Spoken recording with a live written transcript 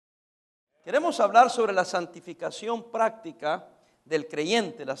Queremos hablar sobre la santificación práctica del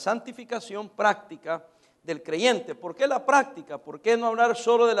creyente, la santificación práctica del creyente. ¿Por qué la práctica? ¿Por qué no hablar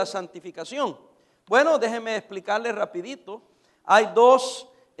solo de la santificación? Bueno, déjenme explicarles rapidito. Hay dos,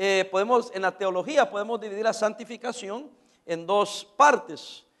 en la teología podemos dividir la santificación en dos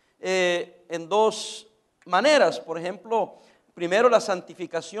partes, en dos maneras. Por ejemplo, primero la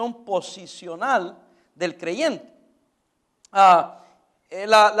santificación posicional del creyente.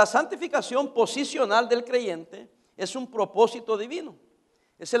 La santificación posicional del creyente es un propósito divino.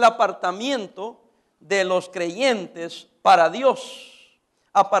 Es el apartamiento de los creyentes para Dios.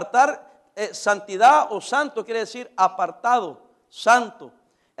 Apartar, santidad o santo quiere decir apartado, santo.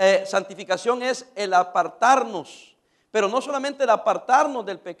 Santificación es el apartarnos, pero no solamente el apartarnos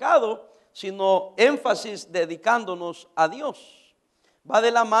del pecado, sino énfasis dedicándonos a Dios. Va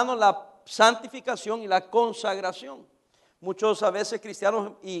de la mano la santificación y la consagración. Muchos a veces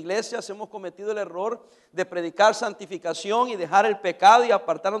cristianos e iglesias hemos cometido el error de predicar santificación y dejar el pecado y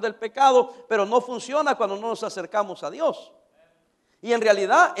apartarnos del pecado, pero no funciona cuando no nos acercamos a Dios. Y en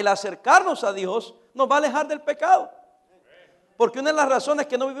realidad el acercarnos a Dios nos va a alejar del pecado. Porque una de las razones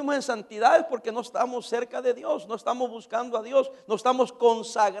que no vivimos en santidad es porque no estamos cerca de Dios, no estamos buscando a Dios, no estamos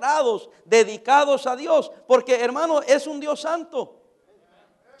consagrados, dedicados a Dios. Porque hermano, es un Dios santo,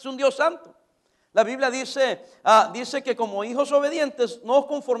 es un Dios santo. La Biblia dice que como hijos obedientes no os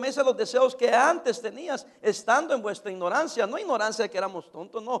conforméis a los deseos que antes tenías, estando en vuestra ignorancia. No ignorancia de que éramos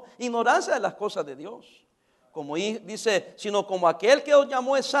tontos, no, ignorancia de las cosas de Dios. Como dice, sino como aquel que os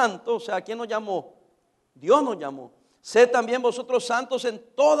llamó es santo. O sea, ¿quién nos llamó? Dios nos llamó. Sed también vosotros santos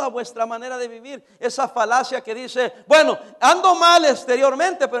en toda vuestra manera de vivir. Esa falacia que dice, bueno, ando mal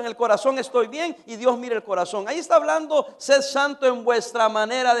exteriormente, pero en el corazón estoy bien, y Dios mira el corazón. Ahí está hablando, sed santo en vuestra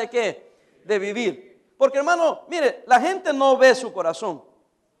manera de ¿qué? De vivir. Porque hermano, mire, la gente no ve su corazón.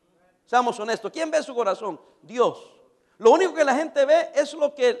 Seamos honestos, ¿quién ve su corazón? Dios. Lo único que la gente ve es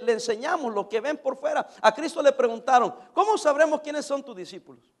lo que le enseñamos, lo que ven por fuera. A Cristo le preguntaron, ¿cómo sabremos quiénes son tus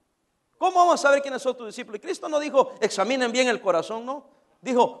discípulos? ¿Cómo vamos a saber quiénes son tus discípulos? Y Cristo no dijo, examinen bien el corazón, no.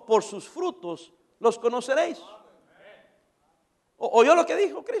 Dijo, por sus frutos los conoceréis. ¿Oyó lo que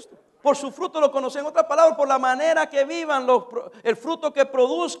dijo Cristo? Por su fruto lo conocen. En otras palabras, por la manera que vivan, el fruto que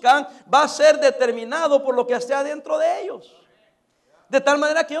produzcan va a ser determinado por lo que esté adentro de ellos. De tal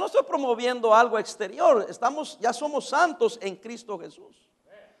manera que yo no estoy promoviendo algo exterior. Ya somos santos en Cristo Jesús.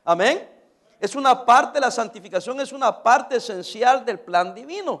 Amén. Es una parte, la santificación es una parte esencial del plan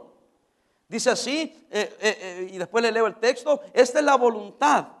divino. Dice así, y después le leo el texto, esta es la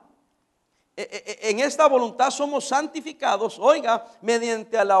voluntad. En esta voluntad somos santificados, oiga,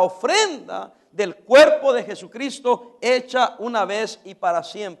 mediante la ofrenda del cuerpo de Jesucristo hecha una vez y para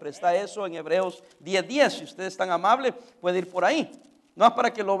siempre. Está eso en Hebreos 10:10. Si usted es tan amable, puede ir por ahí. No es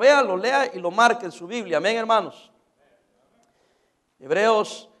para que lo vea, lo lea y lo marque en su Biblia. Amén, hermanos.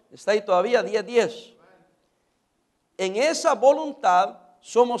 Hebreos está ahí todavía, 10:10. En esa voluntad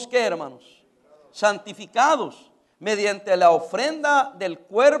somos ¿qué, hermanos? Santificados mediante la ofrenda del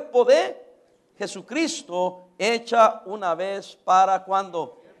cuerpo de Jesucristo hecha una vez para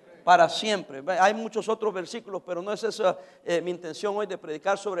 ¿cuándo? Para siempre. Hay muchos otros versículos, pero no es esa mi intención hoy de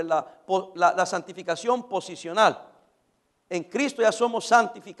predicar sobre la santificación posicional. En Cristo ya somos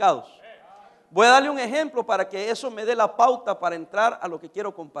santificados. Voy a darle un ejemplo para que eso me dé la pauta para entrar a lo que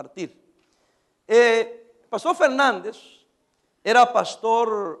quiero compartir. Pastor Fernández era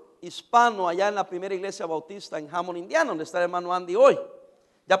pastor hispano allá en la primera iglesia bautista en Hammond, Indiana, donde está el hermano Andy hoy.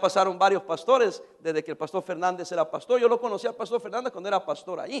 Ya pasaron varios pastores desde que el pastor Fernández era pastor. Yo lo conocí al pastor Fernández cuando era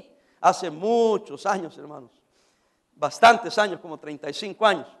pastor ahí, hace muchos años, hermanos. Bastantes años, como 35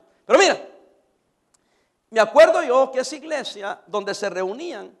 años. Pero mira, me acuerdo yo que esa iglesia donde se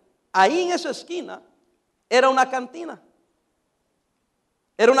reunían, ahí en esa esquina, era una cantina.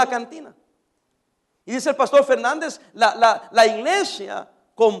 Era una cantina. Y dice el pastor Fernández, la iglesia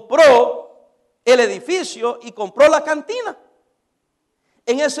compró el edificio y compró la cantina.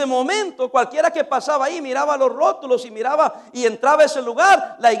 En ese momento, cualquiera que pasaba ahí miraba los rótulos y miraba y entraba a ese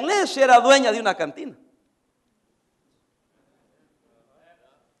lugar, la iglesia era dueña de una cantina.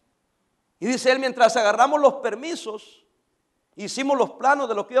 Y dice él, mientras agarramos los permisos, hicimos los planos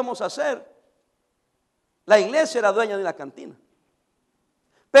de lo que íbamos a hacer, la iglesia era dueña de una cantina.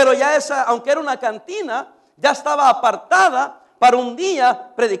 Pero ya esa, aunque era una cantina, ya estaba apartada para un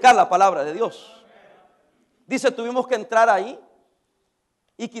día predicar la palabra de Dios. Dice, tuvimos que entrar ahí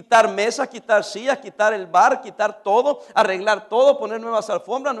y quitar mesas, quitar sillas, quitar el bar, quitar todo, arreglar todo, poner nuevas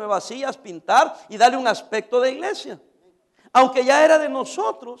alfombras, nuevas sillas, pintar y darle un aspecto de iglesia. Aunque ya era de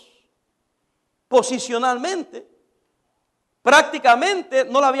nosotros, posicionalmente, Prácticamente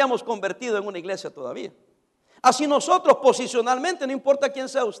no la habíamos convertido en una iglesia todavía. Así nosotros posicionalmente, no importa quién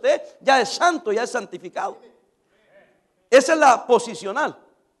sea usted, ya es santo, ya es santificado. Esa es la posicional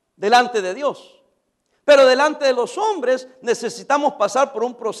delante de Dios. Pero delante de los hombres necesitamos pasar por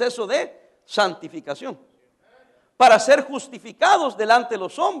un proceso de santificación para ser justificados delante de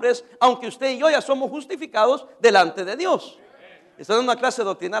los hombres, aunque usted y yo ya somos justificados delante de Dios. Estoy dando una clase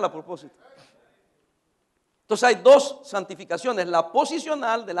doctrinal a propósito. Entonces hay dos santificaciones, la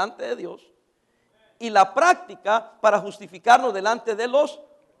posicional delante de Dios y la práctica para justificarnos delante de los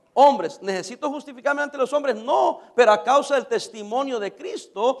hombres. ¿Necesito justificarme ante los hombres? No, pero a causa del testimonio de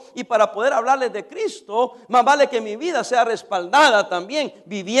Cristo y para poder hablarles de Cristo, más vale que mi vida sea respaldada también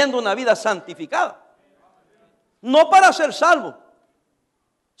viviendo una vida santificada. No para ser salvo,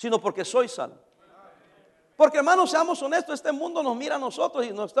 sino porque soy salvo. Porque hermanos, seamos honestos, este mundo nos mira a nosotros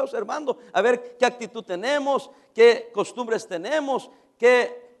y nos está observando a ver qué actitud tenemos, qué costumbres tenemos,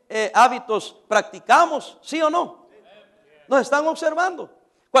 qué hábitos practicamos, ¿sí o no? Nos están observando.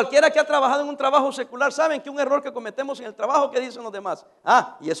 Cualquiera que ha trabajado en un trabajo secular saben que un error que cometemos en el trabajo, ¿qué dicen los demás?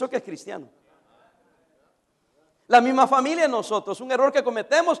 Ah, y eso que es cristiano. La misma familia en nosotros, un error que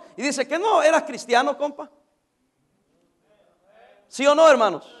cometemos y dice que no, eras cristiano, compa. ¿Sí o no,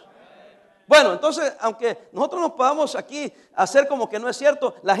 hermanos? Bueno, entonces, aunque nosotros nos podamos aquí hacer como que no es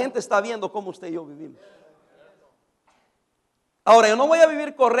cierto, la gente está viendo cómo usted y yo vivimos. Ahora, yo no voy a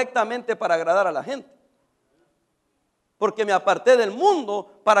vivir correctamente para agradar a la gente, porque me aparté del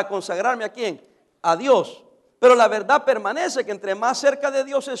mundo para consagrarme ¿a quién? A Dios. Pero la verdad permanece que entre más cerca de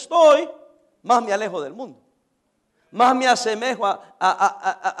Dios estoy, más me alejo del mundo. Más me asemejo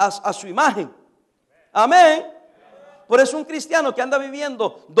a su imagen. Amén. Por eso un cristiano que anda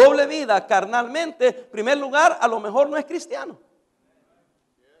viviendo doble vida carnalmente, en primer lugar, a lo mejor no es cristiano.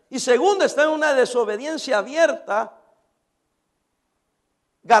 Y segundo, está en una desobediencia abierta,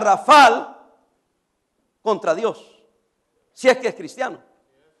 garrafal, contra Dios. Si es que es cristiano.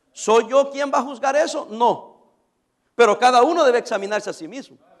 ¿Soy yo quien va a juzgar eso? No. Pero cada uno debe examinarse a sí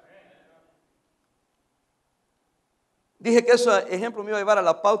mismo. Dije que ese ejemplo me iba a llevar a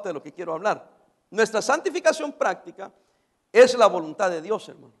la pauta de lo que quiero hablar. Nuestra santificación práctica es la voluntad de Dios,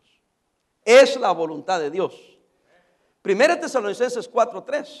 hermanos. Es la voluntad de Dios. 1 Tesalonicenses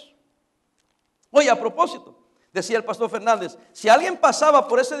 4:3. Oye, a propósito, decía el pastor Fernández, si alguien pasaba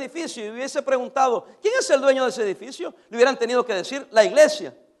por ese edificio y hubiese preguntado, ¿quién es el dueño de ese edificio? Le hubieran tenido que decir, la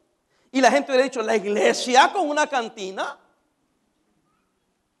iglesia. Y la gente hubiera dicho, ¿la iglesia con una cantina?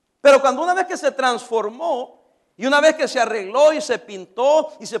 Pero cuando una vez que se transformó y una vez que se arregló y se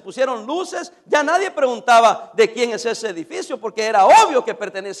pintó y se pusieron luces, ya nadie preguntaba de quién es ese edificio, porque era obvio que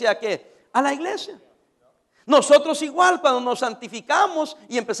pertenecía ¿a qué? A la iglesia. Nosotros igual, cuando nos santificamos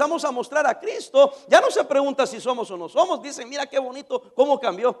y empezamos a mostrar a Cristo, ya no se pregunta si somos o no somos. Dicen, mira qué bonito, cómo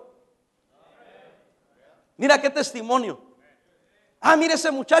cambió. Mira qué testimonio. Ah, mira ese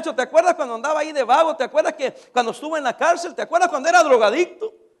muchacho, ¿te acuerdas cuando andaba ahí de vago? ¿Te acuerdas que cuando estuvo en la cárcel? ¿Te acuerdas cuando era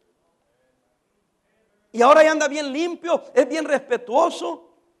drogadicto? Y ahora ya anda bien limpio, es bien respetuoso.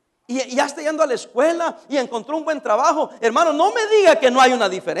 Y ya está yendo a la escuela y encontró un buen trabajo. Hermano, no me diga que no hay una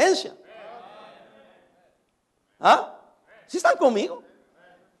diferencia. ¿Ah? ¿Sí están conmigo?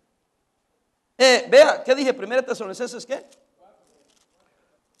 Vea, ¿qué dije? 1 Tesalonicenses, ¿qué?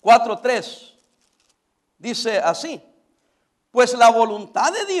 4:3. Dice así. Pues la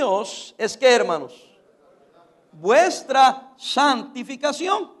voluntad de Dios es que, hermanos, vuestra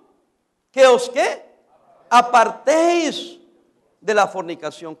santificación, que os ¿qué? Apartéis de la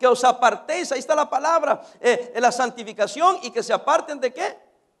fornicación, que os apartéis, ahí está la palabra, la santificación, y que se aparten de ¿qué?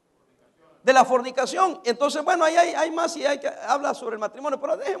 De la fornicación. Entonces, bueno, ahí hay más y hay que hablar sobre el matrimonio,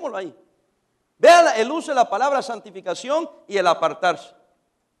 pero dejémoslo ahí. Vean el uso de la palabra santificación y el apartarse.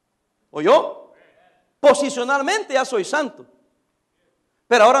 ¿Oyó? Posicionalmente ya soy santo,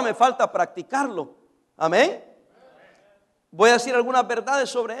 pero ahora me falta practicarlo. Amén. Voy a decir algunas verdades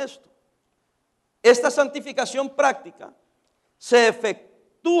sobre esto. Esta santificación práctica se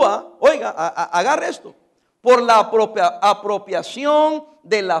efectúa, oiga, agarre esto, por la apropiación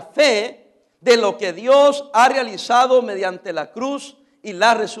de la fe de lo que Dios ha realizado mediante la cruz y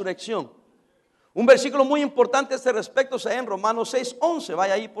la resurrección. Un versículo muy importante a este respecto se da en Romanos 6:11.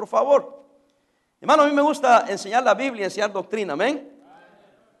 Vaya ahí, por favor. Hermano, a mí me gusta enseñar la Biblia, enseñar doctrina, amén.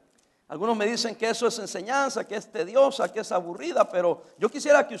 Algunos me dicen que eso es enseñanza, que es tediosa, que es aburrida, pero yo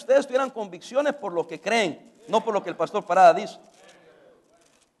quisiera que ustedes tuvieran convicciones por lo que creen, no por lo que el pastor Parada dice.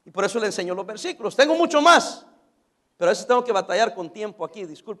 Y por eso le enseño los versículos. Tengo mucho más, pero a veces tengo que batallar con tiempo aquí,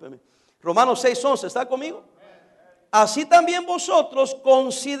 discúlpeme. Romanos 6:11, ¿está conmigo? Así también vosotros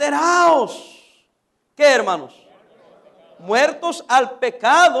consideraos. ¿Qué, hermanos? muertos al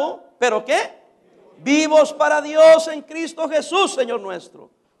pecado, ¿pero qué? Vivos para Dios en Cristo Jesús, Señor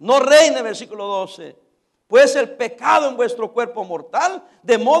nuestro. No reine, versículo 12. Pues el pecado en vuestro cuerpo mortal,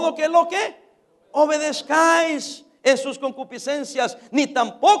 de modo que lo que obedezcáis en sus concupiscencias, ni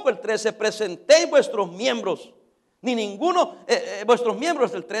tampoco el 13, presentéis vuestros miembros, ni ninguno, vuestros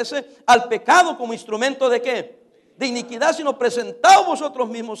miembros del 13, al pecado como instrumento de qué? De iniquidad, sino presentaos vosotros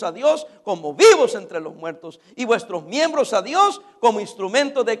mismos a Dios como vivos entre los muertos, y vuestros miembros a Dios como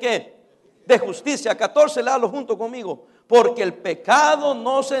instrumento de qué? De justicia. 14, léalo junto conmigo. Porque el pecado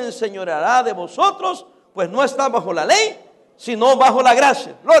no se enseñoreará de vosotros, pues no está bajo la ley, sino bajo la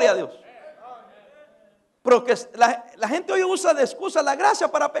gracia. Gloria a Dios. Porque la gente hoy usa de excusa la gracia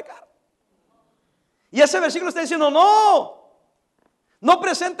para pecar. Y ese versículo está diciendo, no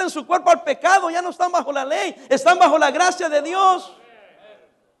presenten su cuerpo al pecado, ya no están bajo la ley, están bajo la gracia de Dios.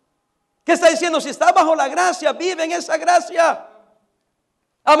 ¿Qué está diciendo? Si estás bajo la gracia, vive en esa gracia.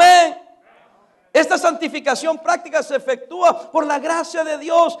 Amén. Esta santificación práctica se efectúa por la gracia de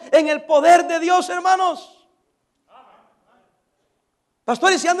Dios, en el poder de Dios, hermanos.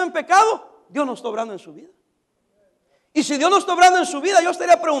 Pastor, ¿y si ando en pecado? Dios no está obrando en su vida. Y si Dios no está obrando en su vida, yo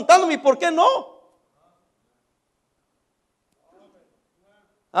estaría preguntándome, ¿por qué no?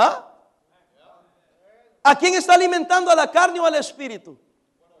 ¿Ah? ¿A quién está alimentando? ¿A la carne o al espíritu?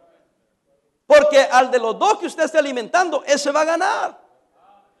 Porque al de los dos que usted esté alimentando, ese va a ganar.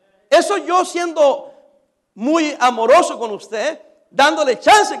 Eso yo siendo muy amoroso con usted, dándole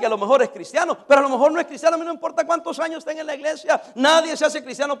chance que a lo mejor es cristiano, pero a lo mejor no es cristiano. A mí no importa cuántos años estén en la iglesia, nadie se hace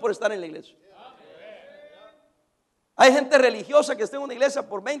cristiano por estar en la iglesia. Hay gente religiosa que está en una iglesia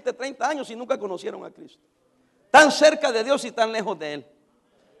por 20, 30 años y nunca conocieron a Cristo. Tan cerca de Dios y tan lejos de Él.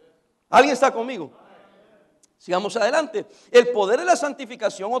 ¿Alguien está conmigo? Sigamos adelante. El poder de la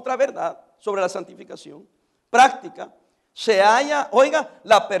santificación, otra verdad sobre la santificación práctica, se halla, oiga,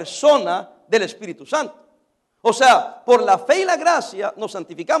 la persona del Espíritu Santo. O sea, por la fe y la gracia nos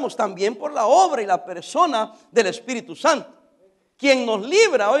santificamos, también por la obra y la persona del Espíritu Santo, quien nos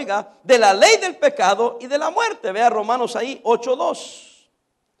libra, oiga, de la ley del pecado y de la muerte. Vea Romanos ahí 8:2.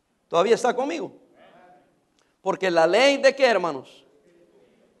 ¿Todavía está conmigo? Porque la ley de qué, hermanos?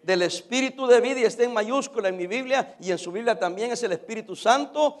 Del Espíritu de vida, y está en mayúscula en mi Biblia y en su Biblia también, es el Espíritu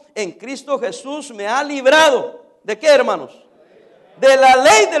Santo. En Cristo Jesús me ha librado. ¿De qué, hermanos? De la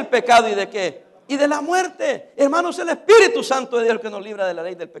ley del pecado y de qué? Y de la muerte. Hermanos, el Espíritu Santo de Dios que nos libra de la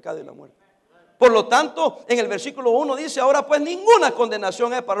ley del pecado y de la muerte. Por lo tanto, en el versículo 1 dice, ahora pues ninguna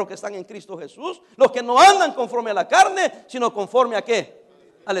condenación es para los que están en Cristo Jesús, los que no andan conforme a la carne, sino conforme a qué?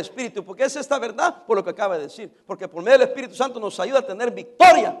 Al Espíritu. Porque es esta verdad por lo que acaba de decir. Porque por medio del Espíritu Santo nos ayuda a tener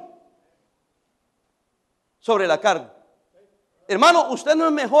victoria sobre la carne. Hermano, usted no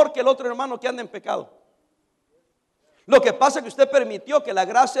es mejor que el otro hermano que anda en pecado. Lo que pasa es que usted permitió que la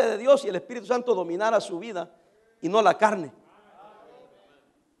gracia de Dios y el Espíritu Santo dominara su vida y no la carne.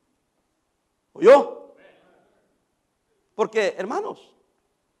 ¿Oyó? Porque, hermanos,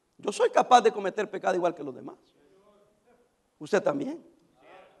 yo soy capaz de cometer pecado igual que los demás. Usted también.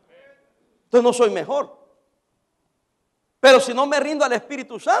 Entonces no soy mejor. Pero si no me rindo al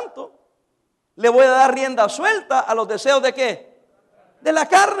Espíritu Santo, le voy a dar rienda suelta a los deseos de ¿qué? De la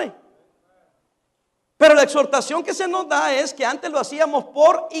carne. Pero la exhortación que se nos da es que antes lo hacíamos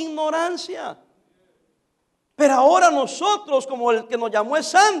por ignorancia. Pero ahora nosotros, como el que nos llamó es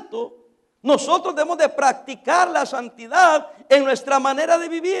santo, nosotros debemos de practicar la santidad en nuestra manera de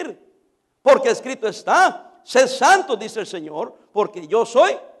vivir. Porque escrito está, sed santos, dice el Señor, porque yo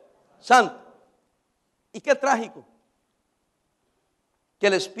soy santo. Y qué trágico que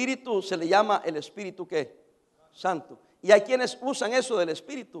el Espíritu se le llama el Espíritu ¿qué? Santo. Y hay quienes usan eso del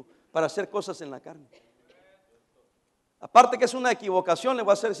Espíritu para hacer cosas en la carne. Aparte que es una equivocación, le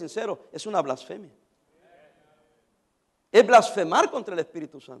voy a ser sincero, es una blasfemia. Es blasfemar contra el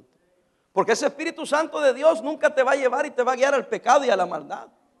Espíritu Santo. Porque ese Espíritu Santo de Dios nunca te va a llevar y te va a guiar al pecado y a la maldad.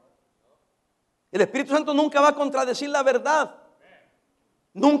 El Espíritu Santo nunca va a contradecir la verdad.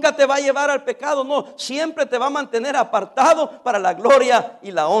 Nunca te va a llevar al pecado, no. Siempre te va a mantener apartado para la gloria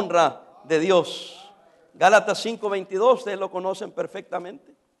y la honra de Dios. Gálatas 5:22, ustedes lo conocen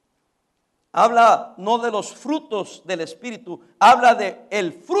perfectamente. Habla no de los frutos del Espíritu, habla de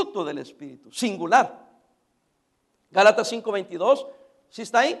el fruto del Espíritu, singular. Gálatas 5:22, ¿sí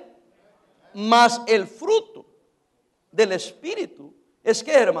está ahí? Mas el fruto del Espíritu es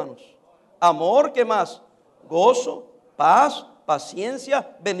 ¿qué, hermanos? Amor, ¿qué más? Gozo, paz,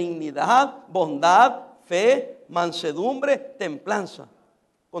 paciencia, benignidad, bondad, fe, mansedumbre, templanza.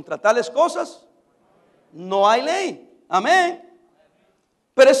 Contra tales cosas no hay ley. Amén.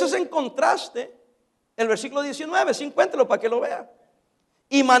 Pero eso es en contraste El versículo 19, sí, encuéntrelo para que lo vea.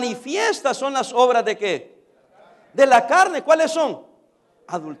 Y manifiestas son las obras ¿de qué? De la carne. ¿Cuáles son?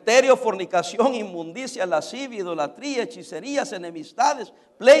 Adulterio, fornicación, inmundicia, lascivia, idolatría, hechicerías, enemistades,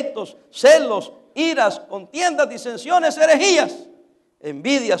 pleitos, celos, iras, contiendas, disensiones, herejías,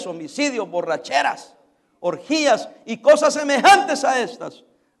 envidias, homicidios, borracheras, orgías y cosas semejantes a estas,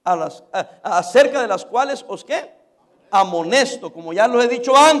 acerca de las cuales os ¿qué? Amonesto, como ya lo he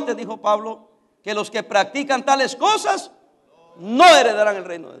dicho antes, dijo Pablo, que los que practican tales cosas no heredarán el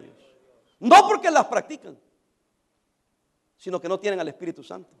reino de Dios. No porque las practican, sino que no tienen al Espíritu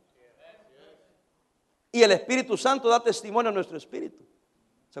Santo. Y el Espíritu Santo da testimonio a nuestro espíritu.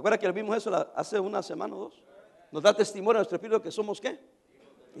 ¿Se acuerda que vimos eso hace una semana o dos? Nos da testimonio a nuestro espíritu que somos ¿qué?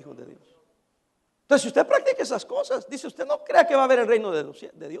 Hijos de Dios. Entonces, si usted practica esas cosas, dice usted, no crea que va a haber el reino de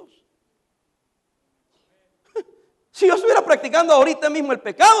Dios. Si yo estuviera practicando ahorita mismo el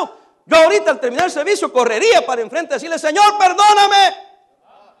pecado, yo ahorita al terminar el servicio correría para enfrente y decirle, Señor, perdóname.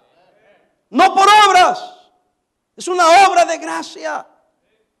 No por obras. Es una obra de gracia.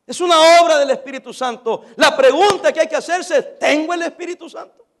 Es una obra del Espíritu Santo. La pregunta que hay que hacerse es, ¿tengo el Espíritu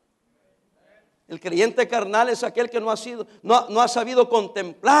Santo? El creyente carnal es aquel que no ha sabido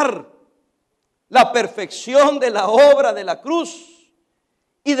contemplar la perfección de la obra de la cruz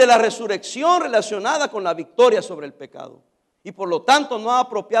y de la resurrección relacionada con la victoria sobre el pecado. Y por lo tanto no ha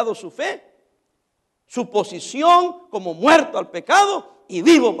apropiado su fe, su posición como muerto al pecado y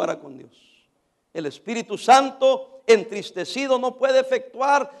vivo para con Dios. El Espíritu Santo entristecido no puede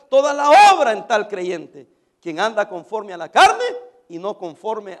efectuar toda la obra en tal creyente, quien anda conforme a la carne y no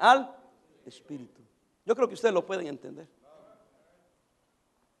conforme al Espíritu. Yo creo que ustedes lo pueden entender.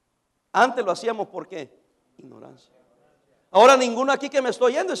 Antes lo hacíamos ¿por qué? Ignorancia. Ahora ninguno aquí que me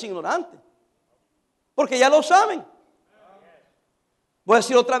estoy oyendo es ignorante, porque ya lo saben. Voy a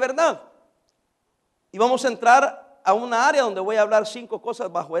decir otra verdad y vamos a entrar a una área donde voy a hablar 5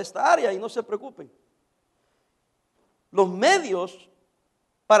 cosas bajo esta área y no se preocupen. Los medios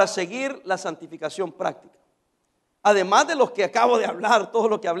para seguir la santificación práctica, además de los que acabo de hablar, todo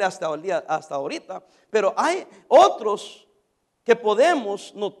lo que hablé hasta ahorita, pero hay otros que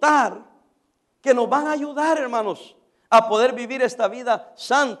podemos notar que nos van a ayudar, hermanos, a poder vivir esta vida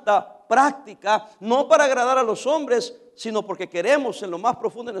santa, práctica, no para agradar a los hombres, sino porque queremos en lo más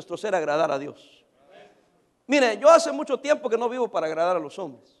profundo de nuestro ser agradar a Dios. Mire, yo hace mucho tiempo que no vivo para agradar a los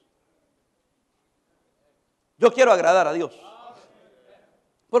hombres. Yo quiero agradar a Dios.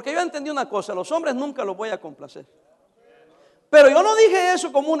 Porque yo entendí una cosa, los hombres nunca los voy a complacer. Pero yo no dije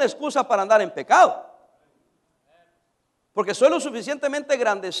eso como una excusa para andar en pecado. Porque soy lo suficientemente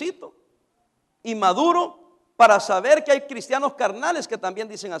grandecito y maduro para saber que hay cristianos carnales que también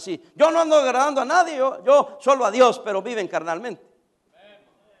dicen así. Yo no ando agradando a nadie, yo solo a Dios, pero viven carnalmente.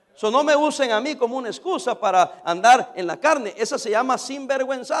 So, no me usen a mí como una excusa para andar en la carne. Esa se llama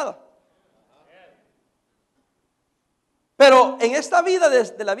sinvergüenzada. Pero en esta vida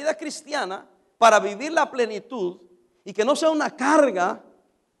de la vida cristiana, para vivir la plenitud y que no sea una carga,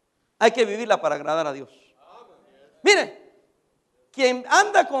 hay que vivirla para agradar a Dios. Mire, quien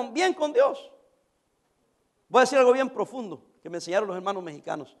anda bien con Dios, voy a decir algo bien profundo que me enseñaron los hermanos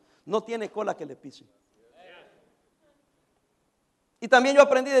mexicanos, no tiene cola que le pise. Y también yo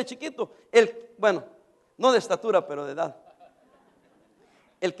aprendí de chiquito, bueno, no de estatura, pero de edad.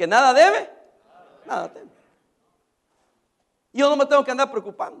 El que nada debe, nada teme. Yo no me tengo que andar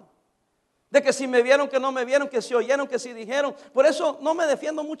preocupando de que si me vieron, que no me vieron, que si oyeron, que si dijeron. Por eso no me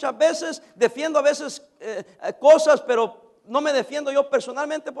defiendo muchas veces, defiendo a veces cosas, pero no me defiendo yo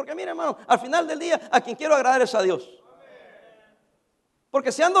personalmente, porque mire, hermano, al final del día a quien quiero agradar es a Dios.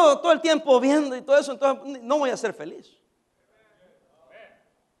 Porque si ando todo el tiempo viendo y todo eso, entonces no voy a ser feliz.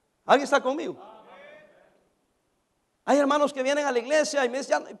 ¿Alguien está conmigo? Hay hermanos que vienen a la iglesia y me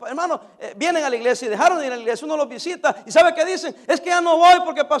dicen, hermano, vienen a la iglesia y dejaron de ir a la iglesia, uno los visita y ¿sabe qué dicen? Es que ya no voy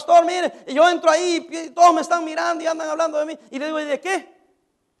porque pastor, mire, yo entro ahí y todos me están mirando y andan hablando de mí. Y le digo, ¿y de qué?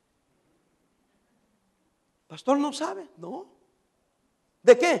 Pastor no sabe, no.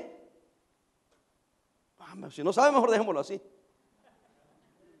 ¿De qué? Si no sabe, mejor dejémoslo así.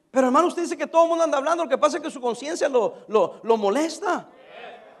 Pero hermano, usted dice que todo el mundo anda hablando, lo que pasa es que su conciencia lo molesta.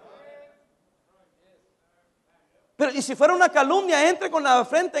 Pero y si fuera una calumnia, entre con la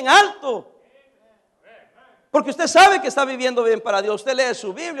frente en alto. Porque usted sabe que está viviendo bien para Dios. Usted lee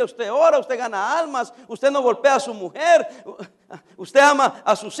su Biblia, usted ora, usted gana almas, usted no golpea a su mujer, usted ama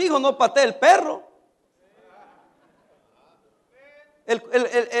a sus hijos, no patea el perro.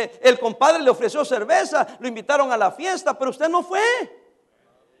 El compadre le ofreció cerveza, lo invitaron a la fiesta, pero usted no fue.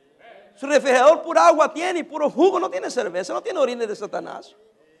 Su refrigerador pura agua tiene y puro jugo, no tiene cerveza, no tiene orines de Satanás.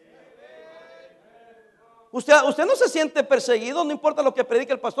 Usted no se siente perseguido, no importa lo que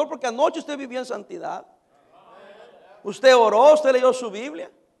predique el pastor, porque anoche usted vivió en santidad. Usted oró, usted leyó su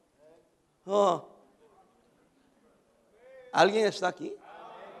Biblia. Oh. ¿Alguien está aquí?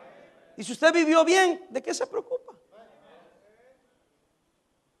 Y si usted vivió bien, ¿de qué se preocupa?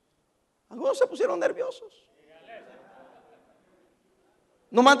 Algunos se pusieron nerviosos.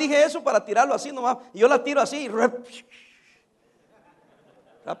 Nomás dije eso para tirarlo así, nomás. Y yo la tiro así.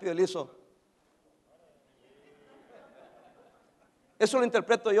 Rápido le hizo. Eso lo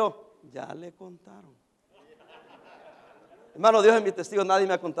interpreto yo. Ya le contaron. Hermano, Dios es mi testigo, nadie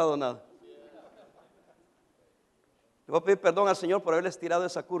me ha contado nada. Le voy a pedir perdón al Señor por haberles tirado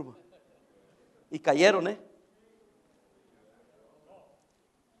esa curva. Y cayeron, Le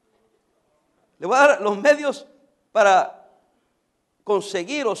voy a dar los medios para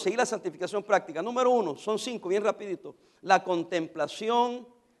conseguir o seguir la santificación práctica. Número 1, son 5, bien rapidito. La contemplación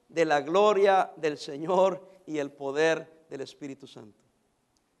de la gloria del Señor y el poder del Espíritu Santo.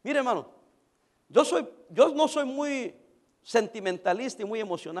 Mire, hermano, yo no soy muy sentimentalista y muy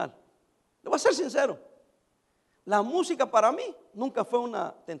emocional. Le voy a ser sincero. La música para mí nunca fue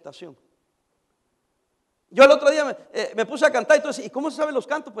una tentación. Yo el otro día me puse a cantar y entonces, ¿y cómo se saben los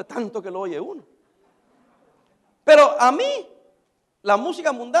cantos? Pues tanto que lo oye uno. Pero a mí, la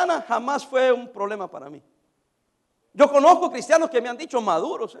música mundana jamás fue un problema para mí. Yo conozco cristianos que me han dicho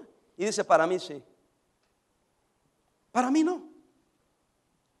maduros, y dice, para mí sí. Para mí no.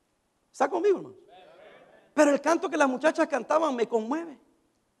 ¿Está conmigo, hermano? Pero el canto que las muchachas cantaban me conmueve.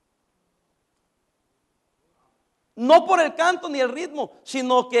 No por el canto ni el ritmo,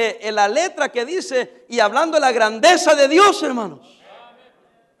 sino que en la letra que dice, y hablando de la grandeza de Dios, hermanos.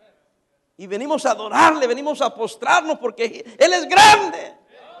 Y venimos a adorarle, venimos a postrarnos porque Él es grande,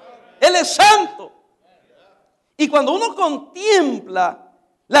 Él es santo. Y cuando uno contempla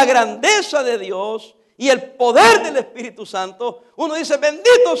la grandeza de Dios y el poder del Espíritu Santo, uno dice,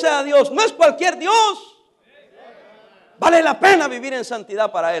 bendito sea Dios, no es cualquier Dios. Vale la pena vivir en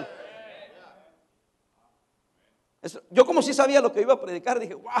santidad para Él. Yo como si sabía lo que iba a predicar,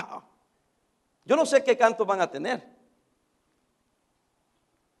 dije, wow, yo no sé qué cantos van a tener,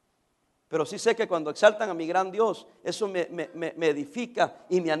 pero sí sé que cuando exaltan a mi gran Dios, eso me edifica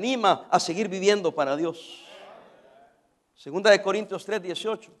y me anima a seguir viviendo para Dios. Segunda de Corintios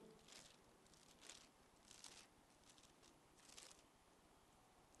 3:18.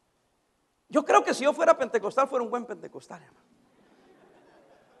 Yo creo que si yo fuera pentecostal, fuera un buen pentecostal, hermano.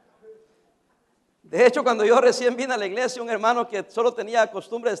 De hecho, cuando yo recién vine a la iglesia, un hermano que solo tenía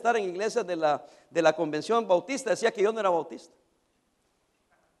costumbre de estar en iglesias de la convención bautista, decía que yo no era bautista.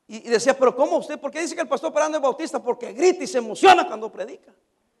 Y decía, pero ¿cómo usted? ¿Por qué dice que el pastor Pará no es bautista? Porque grita y se emociona cuando predica.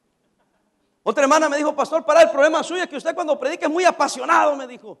 Otra hermana me dijo, pastor Pará, el problema suyo es que usted cuando predica es muy apasionado, me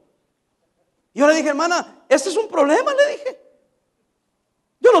dijo. Y yo le dije, hermana, este es un problema, le dije.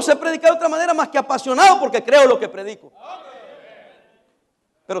 Yo no sé predicar de otra manera más que apasionado porque creo lo que predico.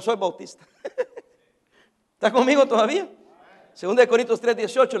 Pero soy bautista. ¿Está conmigo todavía? Segunda de Corintios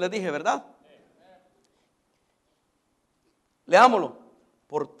 3:18 les dije, ¿verdad? Leámoslo.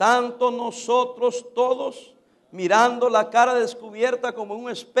 Por tanto nosotros todos, mirando la cara descubierta como en un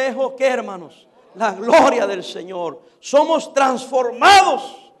espejo, ¿qué, hermanos? La gloria del Señor. Somos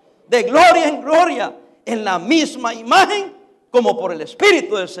transformados de gloria en gloria en la misma imagen como por el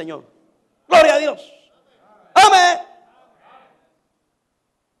Espíritu del Señor. Gloria a Dios. Amén.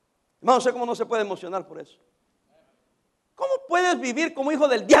 Hermano, no sé cómo no se puede emocionar por eso. ¿Cómo puedes vivir como hijo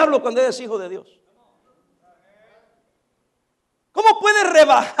del diablo cuando eres hijo de Dios? ¿Cómo puedes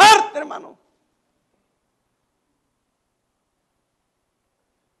rebajarte, hermano?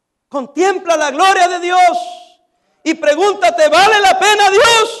 Contempla la gloria de Dios y pregúntate, ¿vale la pena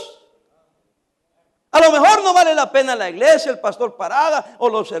Dios? A lo mejor no vale la pena la iglesia, el pastor Parada o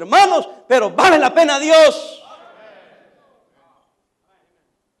los hermanos, pero vale la pena Dios.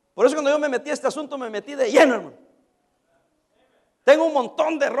 Por eso cuando yo me metí a este asunto me metí de lleno, hermano. Tengo un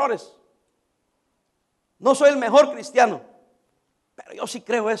montón de errores. No soy el mejor cristiano, pero yo sí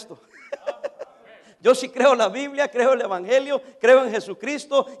creo esto. Yo sí creo la Biblia, creo el Evangelio, creo en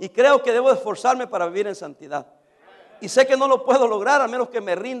Jesucristo y creo que debo esforzarme para vivir en santidad. Y sé que no lo puedo lograr a menos que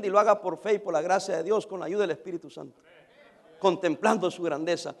me rinda y lo haga por fe y por la gracia de Dios con la ayuda del Espíritu Santo. Contemplando su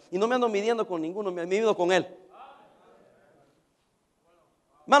grandeza. Y no me ando midiendo con ninguno, me mido con Él.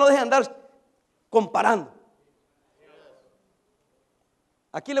 Hermano, deje de andar comparando.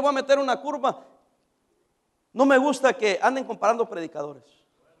 Aquí le voy a meter una curva. No me gusta que anden comparando predicadores.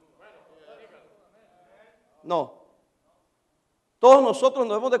 No. Todos nosotros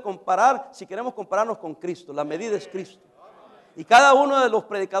nos debemos de comparar si queremos compararnos con Cristo. La medida es Cristo. Y cada uno de los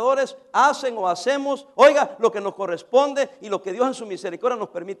predicadores hacen o hacemos, oiga, lo que nos corresponde y lo que Dios en su misericordia nos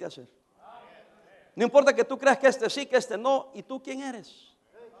permite hacer. No importa que tú creas que este sí, que este no. ¿Y tú quién eres?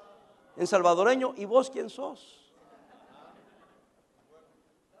 En salvadoreño. ¿Y vos quién sos?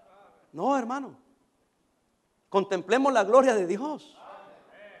 No, hermano. Contemplemos la gloria de Dios.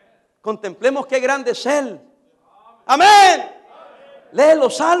 Contemplemos qué grande es Él. Amén. Lee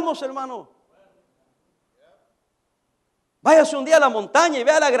los salmos, hermano. Váyase un día a la montaña y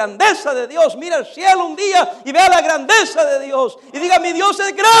vea la grandeza de Dios. Mira el cielo un día y vea la grandeza de Dios. Y diga, mi Dios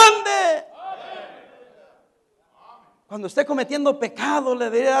es grande. Cuando esté cometiendo pecado, le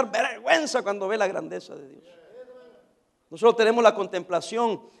debe dar vergüenza cuando ve la grandeza de Dios. Nosotros tenemos la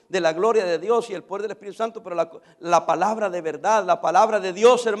contemplación de la gloria de Dios y el poder del Espíritu Santo, pero la palabra de verdad, la palabra de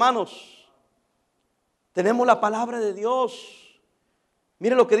Dios, hermanos. Tenemos la palabra de Dios.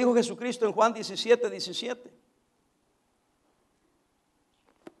 Mire lo que dijo Jesucristo en Juan 17:17.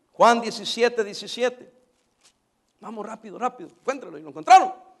 Juan 17:17. Vamos rápido. Encuéntralo. ¿Y lo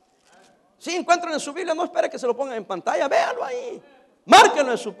encontraron? Sí, encuentran en su Biblia. No espere que se lo pongan en pantalla. Véanlo ahí.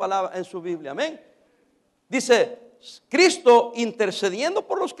 Márquenlo en su palabra, en su Biblia. Amén. Dice Cristo intercediendo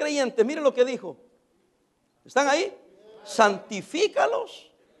por los creyentes. Mire lo que dijo. ¿Están ahí?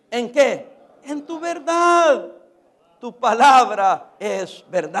 Santifícalos. ¿En qué? En tu verdad. Tu palabra es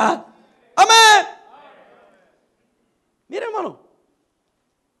verdad. Amén. Mire, hermano.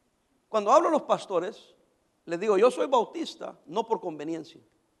 Cuando hablo a los pastores, les digo, yo soy bautista, no por conveniencia.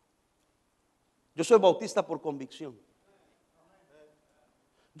 Yo soy bautista por convicción.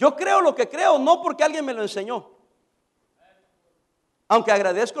 Yo creo lo que creo, no porque alguien me lo enseñó. Aunque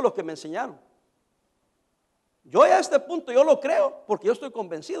agradezco lo que me enseñaron. Yo a este punto, yo lo creo porque yo estoy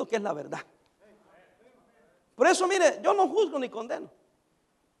convencido que es la verdad. Por eso, mire, yo no juzgo ni condeno.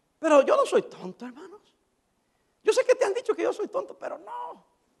 Pero yo no soy tonto, hermanos. Yo sé que te han dicho que yo soy tonto, pero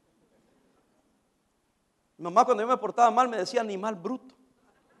no. Mi mamá cuando yo me portaba mal me decía animal bruto.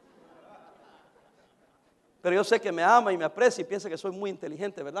 Pero yo sé que me ama y me aprecia y piensa que soy muy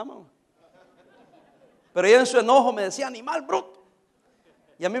inteligente, ¿verdad, mamá? Pero ella en su enojo me decía animal bruto.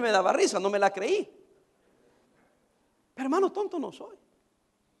 Y a mí me daba risa, no me la creí. Pero hermano, tonto no soy.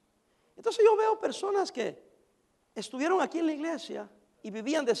 Entonces yo veo personas que estuvieron aquí en la iglesia y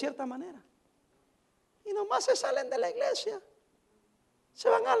vivían de cierta manera. Y nomás se salen de la iglesia, se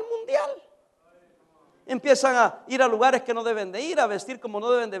van al mundial. Empiezan a ir a lugares que no deben de ir, a vestir como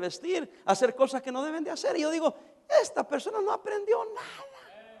no deben de vestir, a hacer cosas que no deben de hacer. Y yo digo, esta persona no aprendió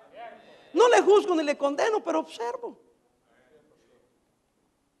nada. No le juzgo ni le condeno, pero observo.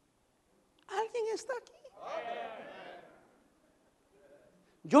 ¿Alguien está aquí?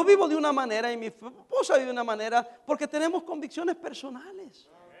 Yo vivo de una manera y mi esposa vive de una manera porque tenemos convicciones personales.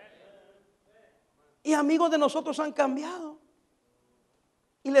 Y amigos de nosotros han cambiado.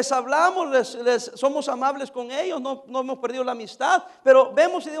 Y les hablamos, somos amables con ellos, no hemos perdido la amistad, pero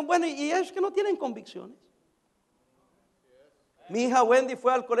vemos y digo, bueno, y ellos que no tienen convicciones. Mi hija Wendy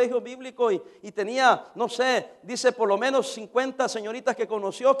fue al colegio bíblico y tenía, no sé, dice por lo menos 50 señoritas que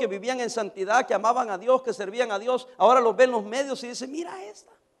conoció, que vivían en santidad, que amaban a Dios, que servían a Dios. Ahora los ven en los medios y dice, mira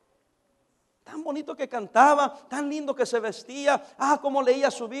esta. Tan bonito que cantaba, tan lindo que se vestía, cómo leía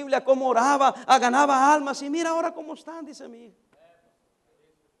su Biblia, cómo oraba, ganaba almas. Y mira ahora cómo están, dice mi hija.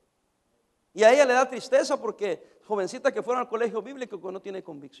 Y a ella le da tristeza porque jovencitas que fueron al colegio bíblico que no tiene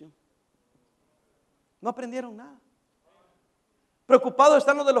convicción. No aprendieron nada. Preocupados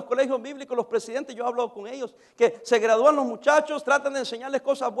están los de los colegios bíblicos, los presidentes, yo he hablado con ellos, que se gradúan los muchachos, tratan de enseñarles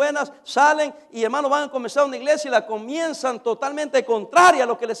cosas buenas, salen y hermanos van a comenzar una iglesia y la comienzan totalmente contraria a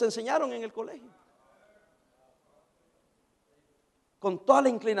lo que les enseñaron en el colegio. Con todas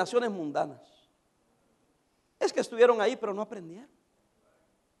las inclinaciones mundanas. Es que estuvieron ahí pero no aprendieron.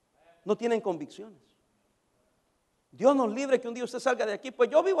 No tienen convicciones. Dios nos libre que un día usted salga de aquí.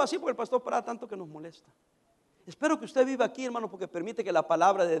 Pues yo vivo así porque el pastor para tanto que nos molesta. Espero que usted viva aquí, hermano, porque permite que la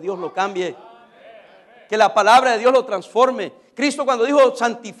palabra de Dios lo cambie. Que la palabra de Dios lo transforme. Cristo cuando dijo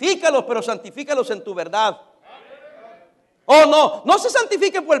santifícalos, pero santifícalos en tu verdad. Oh, no se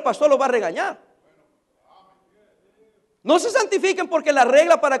santifiquen porque el pastor los va a regañar. No se santifiquen porque la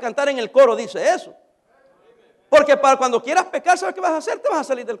regla para cantar en el coro dice eso. Porque para cuando quieras pecar, ¿sabes qué vas a hacer? Te vas a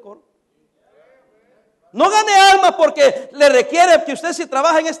salir del coro. No gane almas porque le requiere que usted, si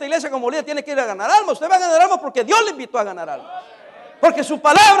trabaja en esta iglesia como líder, tiene que ir a ganar almas. Usted va a ganar almas porque Dios le invitó a ganar almas. Porque su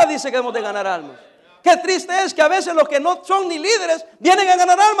palabra dice que debemos de ganar almas. Qué triste es que a veces los que no son ni líderes vienen a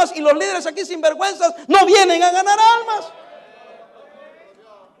ganar almas y los líderes aquí sin vergüenzas no vienen a ganar almas.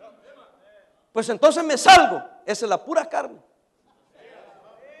 Pues entonces me salgo. Esa es la pura carne.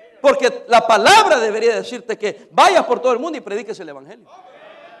 Porque la palabra debería decirte que vayas por todo el mundo y prediques el evangelio.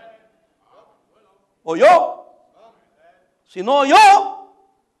 O yo. Si no yo,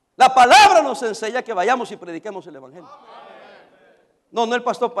 la palabra nos enseña que vayamos y prediquemos el evangelio. No el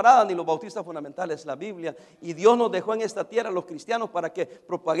pastor Parada ni los bautistas fundamentales, la Biblia. Y Dios nos dejó en esta tierra los cristianos para que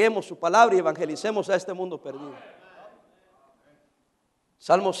propaguemos su palabra y evangelicemos a este mundo perdido.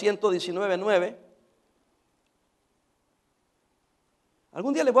 Salmo 119:9.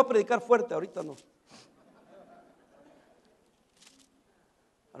 Algún día les voy a predicar fuerte, ahorita no.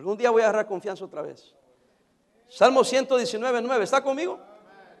 Algún día voy a agarrar confianza otra vez. Salmo 119:9, ¿está conmigo?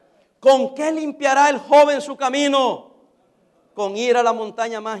 ¿Con qué limpiará el joven su camino? Con ir a la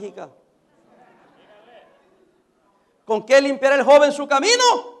montaña mágica. ¿Con qué limpiará el joven su camino?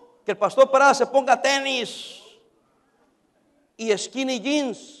 Que el pastor Parada se ponga tenis y skinny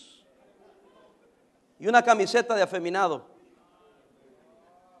jeans y una camiseta de afeminado.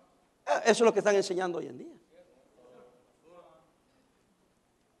 Eso es lo que están enseñando hoy en día.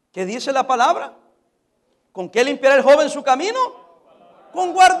 ¿Qué dice la palabra? ¿Con qué limpiará el joven su camino?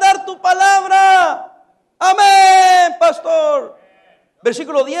 Con guardar tu palabra. Amén, pastor.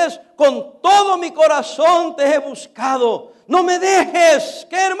 Versículo 10. Con todo mi corazón te he buscado. No me dejes,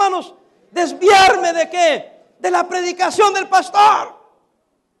 ¿qué, hermanos? Desviarme de qué? De la predicación del pastor.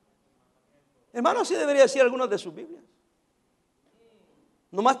 Hermanos, así debería decir algunos de sus Biblias.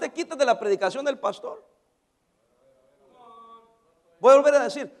 Nomás te quitas de la predicación del pastor. Voy a volver a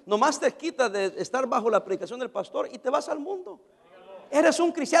decir, nomás te quitas de estar bajo la predicación del pastor y te vas al mundo. Eres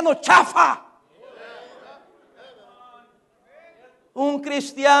un cristiano chafa. Un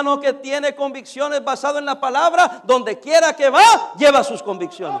cristiano que tiene convicciones basado en la palabra, donde quiera que va, lleva sus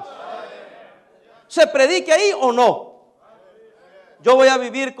convicciones. Se predique ahí o no. Yo voy a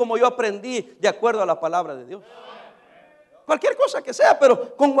vivir como yo aprendí, de acuerdo a la palabra de Dios. Cualquier cosa que sea,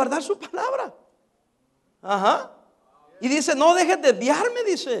 pero con guardar su palabra. Ajá. Y dice, no dejes desviarme,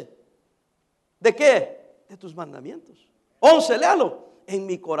 dice. ¿De qué? De tus mandamientos. 11, léalo. En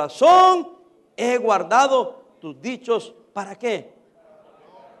mi corazón he guardado tus dichos. ¿Para qué?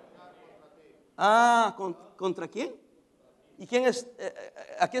 ¿Contra quién? ¿Y quién es?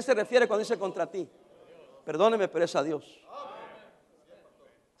 ¿A quién se refiere cuando dice contra ti? Perdóneme, pero es a Dios.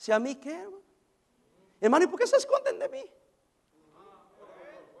 ¿Si a mí qué, hermano? Hermano, ¿y por qué se esconden de mí?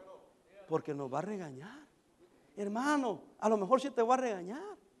 Porque nos va a regañar. Hermano, a lo mejor sí te voy a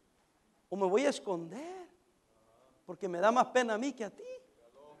regañar. O me voy a esconder. Porque me da más pena a mí que a ti.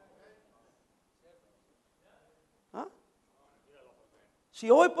 ¿Ah? Si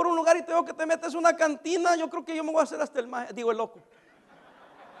yo voy por un lugar y te veo que te metes en una cantina, yo creo que yo me voy a hacer hasta el loco.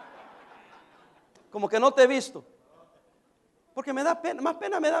 Como que no te he visto. Porque me da pena, más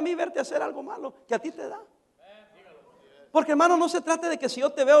pena me da a mí verte hacer algo malo que a ti te da. Porque, hermano, no se trata de que si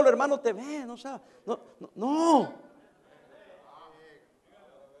yo te veo, el hermano te ve, no, o sea, no.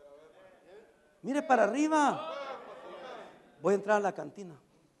 Mire para arriba. Voy a entrar a la cantina.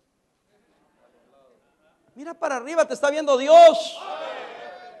 Mira para arriba, te está viendo Dios.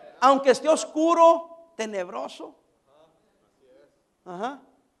 Aunque esté oscuro, tenebroso. Ajá.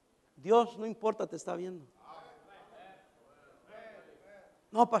 Dios, no importa, te está viendo.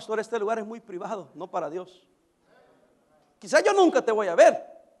 No, pastor, este lugar es muy privado, no para Dios. Quizás yo nunca te voy a ver,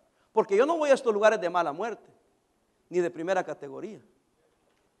 porque yo no voy a estos lugares de mala muerte, ni de primera categoría.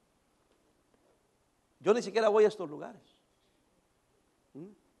 Yo ni siquiera voy a estos lugares.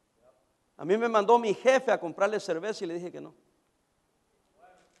 A mí me mandó mi jefe a comprarle cerveza y le dije que no.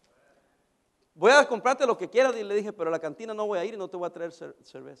 Voy a comprarte lo que quieras, y le dije, pero a la cantina no voy a ir y no te voy a traer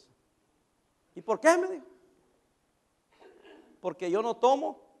cerveza. ¿Y por qué? Me dijo. Porque yo no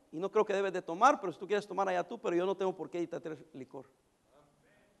tomo y no creo que debes de tomar, pero si tú quieres tomar allá tú, pero yo no tengo por qué irte a traer licor.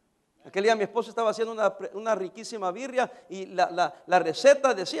 Aquel día mi esposo estaba haciendo una riquísima birria y la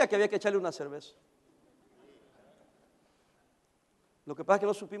receta decía que había que echarle una cerveza. Lo que pasa es que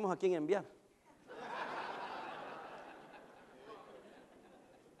no supimos a quién enviar.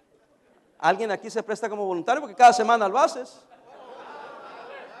 Alguien aquí se presta como voluntario porque cada semana lo haces.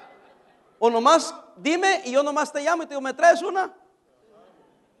 O nomás dime y yo nomás te llamo y te digo, ¿me traes una?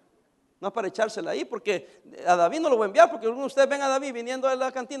 No es para echársela ahí, porque a David no lo voy a enviar, porque algunos de ustedes ven a David viniendo a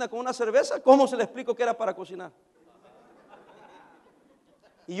la cantina con una cerveza. ¿Cómo se le explico que era para cocinar?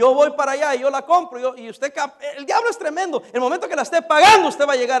 Y yo voy para allá y yo la compro. Y usted, el diablo es tremendo. El momento que la esté pagando, usted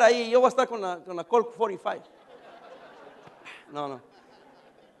va a llegar ahí y yo voy a estar con la Colt 45. No.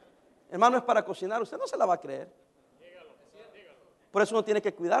 Hermano, es para cocinar. Usted no se la va a creer. Por eso uno tiene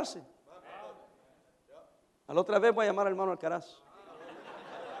que cuidarse. A la otra vez voy a llamar al hermano Alcaraz.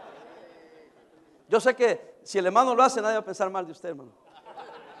 Yo sé que si el hermano lo hace, nadie va a pensar mal de usted, hermano.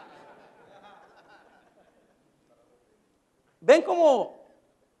 ven cómo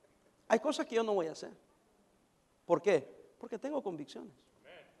hay cosas que yo no voy a hacer. ¿Por qué? Porque tengo convicciones.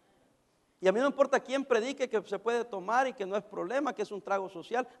 Y a mí no me importa quién predique que se puede tomar y que no es problema, que es un trago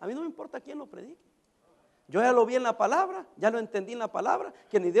social. A mí no me importa quién lo predique. Yo ya lo vi en la palabra, ya lo entendí en la palabra,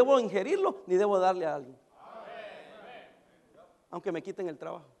 que ni debo ingerirlo, ni debo darle a alguien. Aunque me quiten el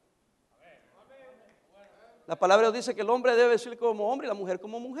trabajo. La palabra dice que el hombre debe vestir como hombre y la mujer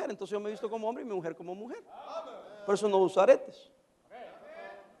como mujer. Entonces yo me he visto como hombre y mi mujer como mujer. Por eso no uso aretes.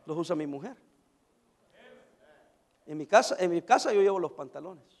 Los usa mi mujer. En mi casa yo llevo los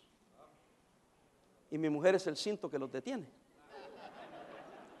pantalones. Y mi mujer es el cinto que los detiene.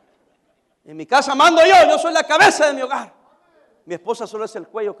 En mi casa mando yo soy la cabeza de mi hogar. Mi esposa solo es el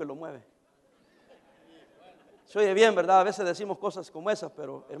cuello que lo mueve. Se oye bien, ¿verdad? A veces decimos cosas como esas,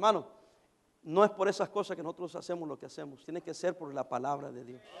 pero hermano, no es por esas cosas que nosotros hacemos lo que hacemos. Tiene que ser por la palabra de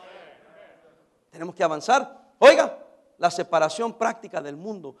Dios. Tenemos que avanzar. Oiga, la separación práctica del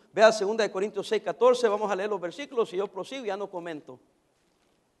mundo. Vea 2 Corintios 6:14. Vamos a leer los versículos y yo prosigo y ya no comento.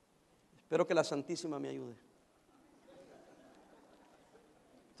 Espero que la Santísima me ayude.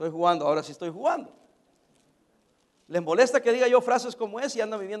 Estoy jugando, ahora sí estoy jugando. ¿Les molesta que diga yo frases como esa y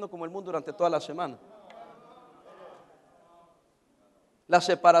andan viviendo como el mundo durante toda la semana? La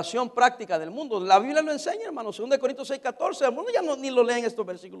separación práctica del mundo. La Biblia lo enseña, hermano. 2 Corintios 6:14. El mundo ya ni lo leen estos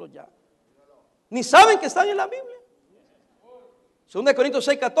versículos ya. Ni saben que están en la Biblia. 2 Corintios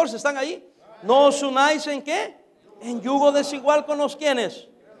 6:14 están ahí. No os unáis en qué? En yugo desigual con los quienes.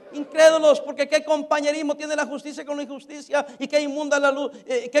 Incrédulos, porque qué compañerismo tiene la justicia con la injusticia, y qué inmunda la luz,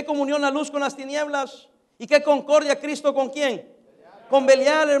 qué comunión la luz con las tinieblas, y qué concordia Cristo con quién, con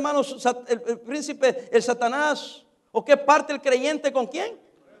Belial, hermanos, el príncipe, el Satanás, o qué parte el creyente con quién,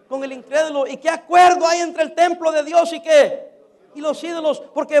 con el incrédulo, y qué acuerdo hay entre el templo de Dios y qué, y los ídolos,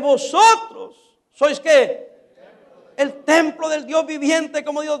 porque vosotros sois qué, el templo del Dios viviente,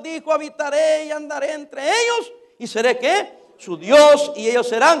 como Dios dijo, habitaré y andaré entre ellos, y seré qué, su Dios, y ellos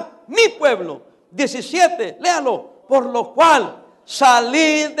serán mi pueblo. 17, léalo. Por lo cual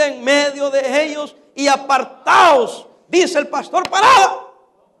salid de en medio de ellos y apartaos, dice el pastor Parada.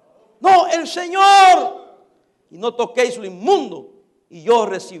 No, el Señor. Y no toquéis lo inmundo, y yo os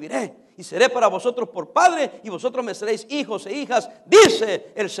recibiré. Y seré para vosotros por padre, y vosotros me seréis hijos e hijas,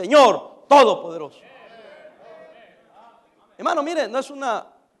 dice el Señor Todopoderoso. Hermano, mire, no es un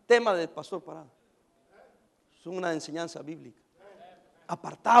tema del pastor Parada. Es una enseñanza bíblica.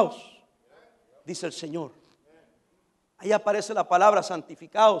 Apartaos, dice el Señor. Ahí aparece la palabra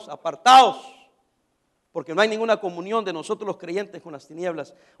santificados, apartaos, porque no hay ninguna comunión de nosotros los creyentes con las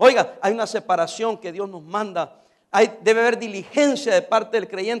tinieblas. Oiga, hay una separación que Dios nos manda. Debe haber diligencia de parte del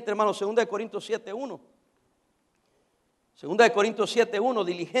creyente, hermano. 2 Corintios 7:1. 2 Corintios 7:1,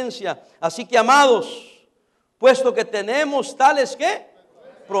 diligencia. Así que, amados, puesto que tenemos tales que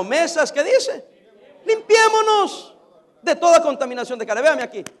promesas, ¿qué dice? Limpiémonos de toda contaminación de carne. Véame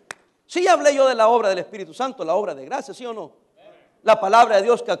aquí. Sí hablé yo de la obra del Espíritu Santo, la obra de gracia, ¿sí o no? La palabra de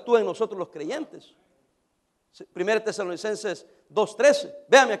Dios que actúa en nosotros los creyentes. 1 Tesalonicenses 2:13.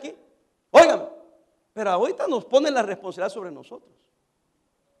 Véame aquí. Óigame. Pero ahorita nos ponen la responsabilidad sobre nosotros.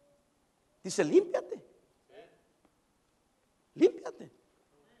 Dice, límpiate. Límpiate.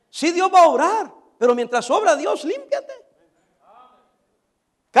 Sí, Dios va a obrar, pero mientras obra Dios, límpiate.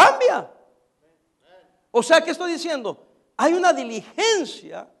 Cambia. O sea, ¿qué estoy diciendo? Hay una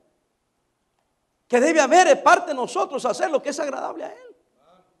diligencia que debe haber de parte de nosotros hacer lo que es agradable a Él.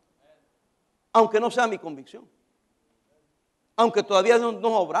 Aunque no sea mi convicción. Aunque todavía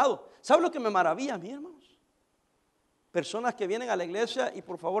no ha obrado. ¿Sabe lo que me maravilla a mí, hermanos? Personas que vienen a la iglesia, y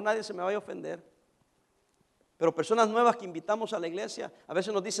por favor nadie se me vaya a ofender, pero personas nuevas que invitamos a la iglesia, a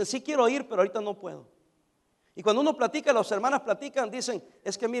veces nos dicen, sí quiero ir, pero ahorita no puedo. Y cuando uno platica, las hermanas platican, dicen,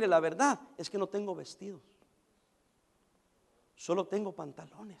 es que mire, la verdad es que no tengo vestidos. Solo tengo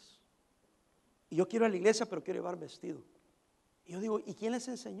pantalones. Y yo quiero ir a la iglesia, pero quiero llevar vestido. Y yo digo, ¿y quién les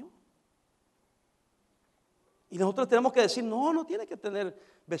enseñó? Y nosotros tenemos que decir, no tiene que tener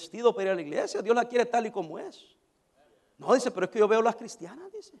vestido para ir a la iglesia. Dios la quiere tal y como es. No, dice, pero es que yo veo las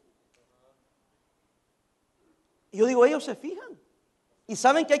cristianas, dice. Y yo digo, ellos se fijan. Y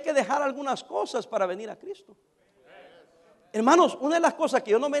saben que hay que dejar algunas cosas para venir a Cristo. Hermanos, una de las cosas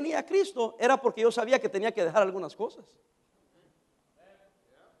que yo no venía a Cristo era porque yo sabía que tenía que dejar algunas cosas.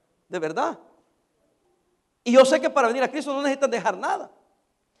 De verdad. Y yo sé que para venir a Cristo no necesitas dejar nada.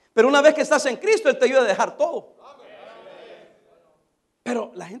 Pero una vez que estás en Cristo, Él te ayuda a dejar todo.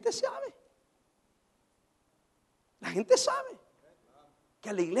 Pero la gente sabe. La gente sabe que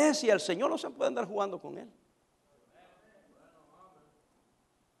a la iglesia y al Señor no se puede andar jugando con Él.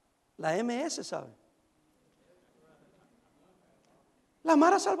 La MS sabe. La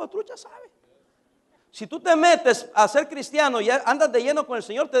mara salvatrucha sabe. Si tú te metes a ser cristiano y andas de lleno con el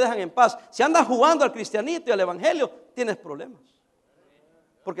Señor, te dejan en paz. Si andas jugando al cristianito y al evangelio, tienes problemas.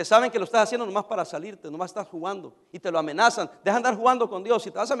 Porque saben que lo estás haciendo nomás para salirte, nomás estás jugando y te lo amenazan. Deja andar jugando con Dios.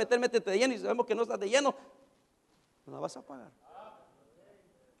 Si te vas a meter, métete de lleno y sabemos que no estás de lleno, no la vas a pagar.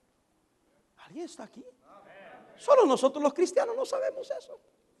 ¿Alguien está aquí? Solo nosotros los cristianos no sabemos eso.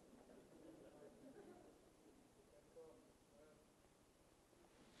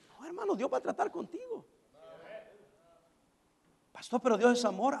 No, hermano, Dios va a tratar contigo. Pastor, pero Dios es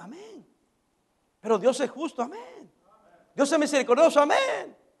amor, amén. Pero Dios es justo, amén. Dios es misericordioso,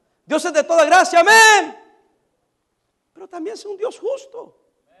 amén. Dios es de toda gracia, amén. Pero también es un Dios justo.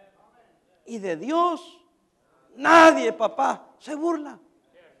 Y de Dios nadie, papá, se burla.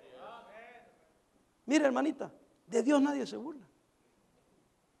 Mira, hermanita, de Dios nadie se burla.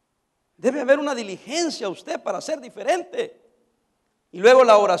 Debe haber una diligencia usted para ser diferente. Y luego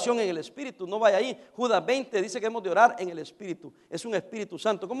la oración en el Espíritu, no vaya ahí. Judas 20 dice que hemos de orar en el Espíritu. Es un Espíritu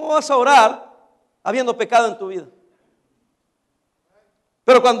Santo. ¿Cómo vas a orar habiendo pecado en tu vida?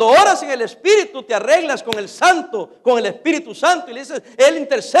 Pero cuando oras en el Espíritu, te arreglas con el Santo, con el Espíritu Santo, y le dices, Él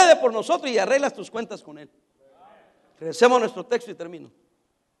intercede por nosotros y arreglas tus cuentas con Él. Regresemos a nuestro texto y termino.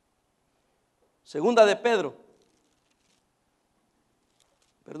 Segunda de Pedro.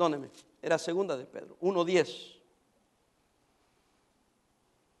 Perdóneme, era segunda de Pedro, 1:10.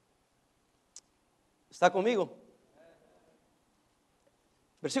 ¿Está conmigo?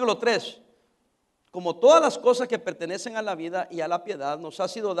 Versículo 3. Como todas las cosas que pertenecen a la vida y a la piedad nos han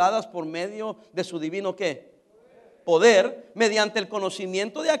sido dadas por medio de su divino ¿qué? Poder, mediante el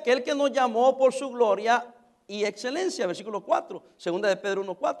conocimiento de aquel que nos llamó por su gloria y excelencia. Versículo 4, segunda de Pedro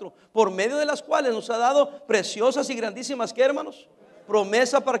 1:4. Por medio de las cuales nos ha dado preciosas y grandísimas, ¿qué, hermanos?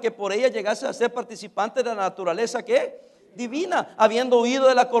 Promesa para que por ella llegase a ser participante de la naturaleza ¿qué? Divina, habiendo huido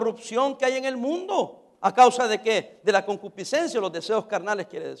de la corrupción que hay en el mundo. ¿A causa de qué? De la concupiscencia, los deseos carnales,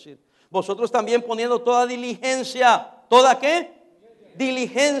 quiere decir. Vosotros también poniendo toda diligencia. ¿Toda qué?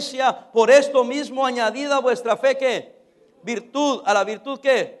 Diligencia. Por esto mismo añadida a vuestra fe ¿qué? Virtud. ¿A la virtud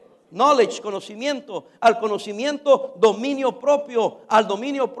qué? Knowledge, conocimiento. Al conocimiento, dominio propio. Al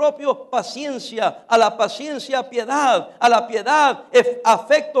dominio propio, paciencia. A la paciencia, piedad. A la piedad,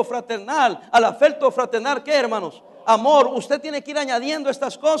 afecto fraternal. Al afecto fraternal, ¿qué, hermanos? Amor. Usted tiene que ir añadiendo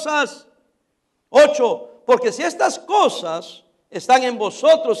estas cosas. 8. Porque si estas cosas están en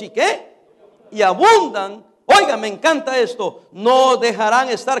vosotros y ¿qué? Y abundan. Oiga, me encanta esto. No dejarán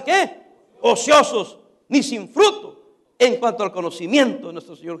estar ¿qué? Ociosos ni sin fruto en cuanto al conocimiento de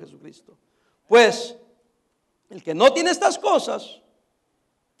nuestro Señor Jesucristo. Pues el que no tiene estas cosas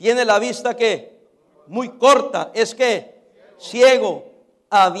tiene la vista ¿qué? Muy corta. Es que ciego,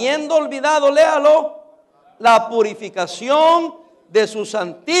 habiendo olvidado, léalo, la purificación de sus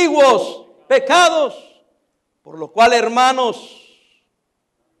antiguos pecados. Por lo cual, hermanos,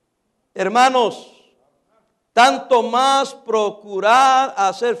 tanto más procurad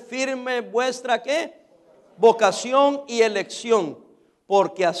hacer firme vuestra ¿qué? Vocación y elección,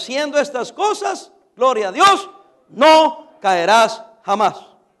 porque haciendo estas cosas, gloria a Dios, no caerás jamás.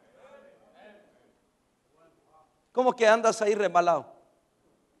 ¿Cómo que andas ahí resbalado?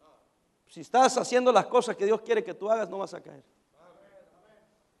 Si estás haciendo las cosas que Dios quiere que tú hagas, no vas a caer.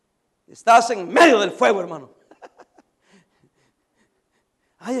 Estás en medio del fuego, hermano.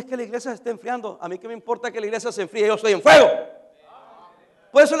 Ay, es que la iglesia se está enfriando. A mí qué me importa que la iglesia se enfríe, yo estoy en fuego.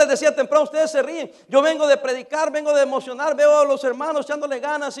 Por eso les decía temprano, ustedes se ríen. Yo vengo de predicar, vengo de emocionar, veo a los hermanos echándole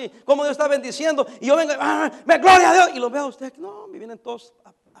ganas y cómo Dios está bendiciendo. Y yo vengo, me gloria a Dios. Y los veo a ustedes, no, me vienen todos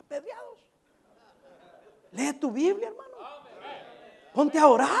apedreados. Lee tu Biblia, hermano. Ponte a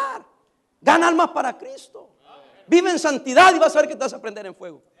orar. Gana almas para Cristo. Vive en santidad y vas a ver que te vas a prender en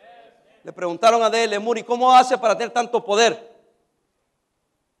fuego. Le preguntaron a D.L. Moody, ¿cómo hace para tener tanto poder?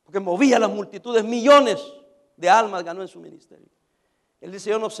 Porque movía a las multitudes, millones de almas ganó en su ministerio. Él dice,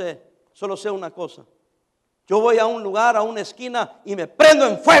 yo no sé, solo sé una cosa. Yo voy a un lugar, a una esquina y me prendo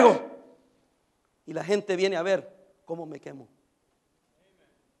en fuego. Y la gente viene a ver cómo me quemo.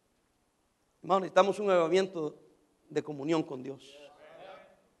 Hermano, necesitamos un avivamiento de comunión con Dios.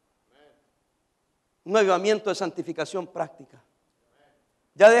 Un avivamiento de santificación práctica.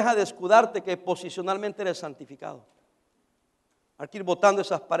 Ya deja de escudarte que posicionalmente eres santificado. Hay que ir botando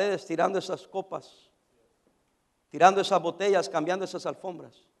esas paredes, tirando esas copas, tirando esas botellas, cambiando esas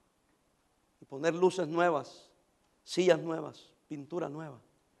alfombras y poner luces nuevas, sillas nuevas, pintura nueva,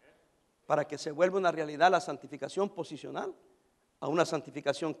 para que se vuelva una realidad la santificación posicional a una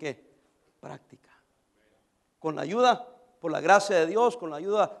santificación que práctica. Con la ayuda, por la gracia de Dios, con la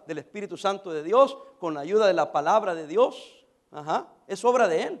ayuda del Espíritu Santo de Dios, con la ayuda de la palabra de Dios, Ajá, es obra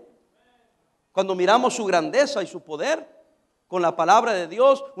de Él. Cuando miramos su grandeza y su poder, con la palabra de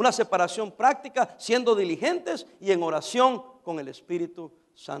Dios, una separación práctica, siendo diligentes y en oración con el Espíritu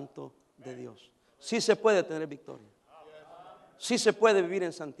Santo de Dios. Sí se puede tener victoria. Sí se puede vivir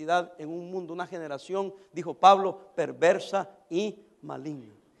en santidad en un mundo, una generación, dijo Pablo, perversa y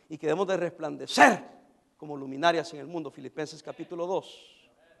maligna. Y que debemos de resplandecer como luminarias en el mundo. Filipenses capítulo 2.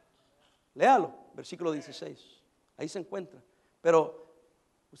 Léalo, versículo 16. Ahí se encuentra. Pero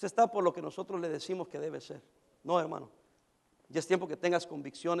usted está por lo que nosotros le decimos que debe ser. No, hermano. Ya es tiempo que tengas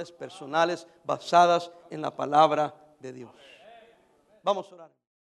convicciones personales basadas en la palabra de Dios. Vamos a orar.